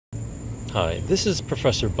Hi, this is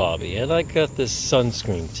Professor Bobby, and I got this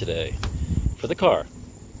sunscreen today for the car.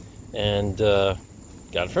 And got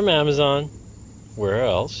it from Amazon. Where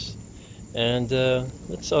else? And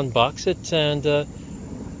let's unbox it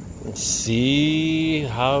and see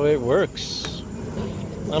how it works.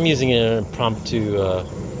 I'm using it in an impromptu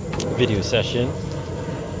video session.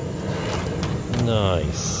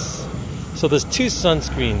 Nice. So there's two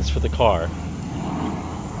sunscreens for the car,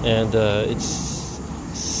 and it's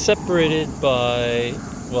separated by,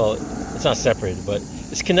 well, it's not separated, but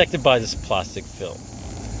it's connected by this plastic film,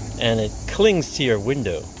 and it clings to your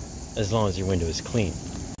window as long as your window is clean.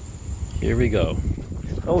 Here we go.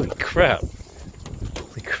 Holy crap.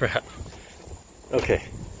 Holy crap. Okay,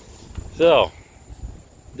 so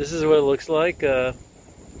this is what it looks like.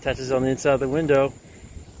 Attaches on the inside of the window,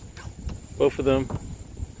 both of them.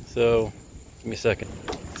 So give me a second.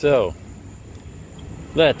 So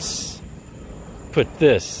let's put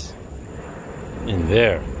this in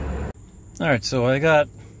there. All right, so I got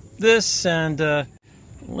this, and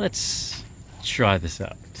let's try this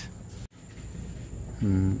out.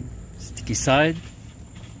 Sticky side,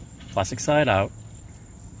 plastic side out,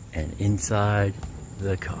 and inside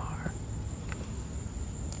the car.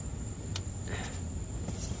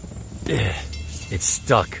 It's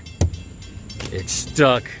stuck. It's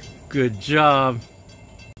stuck. Good job.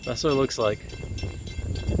 That's what it looks like.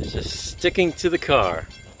 It's just sticking to the car.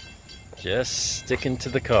 Just sticking to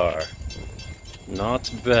the car.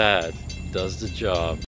 Not bad. Does the job.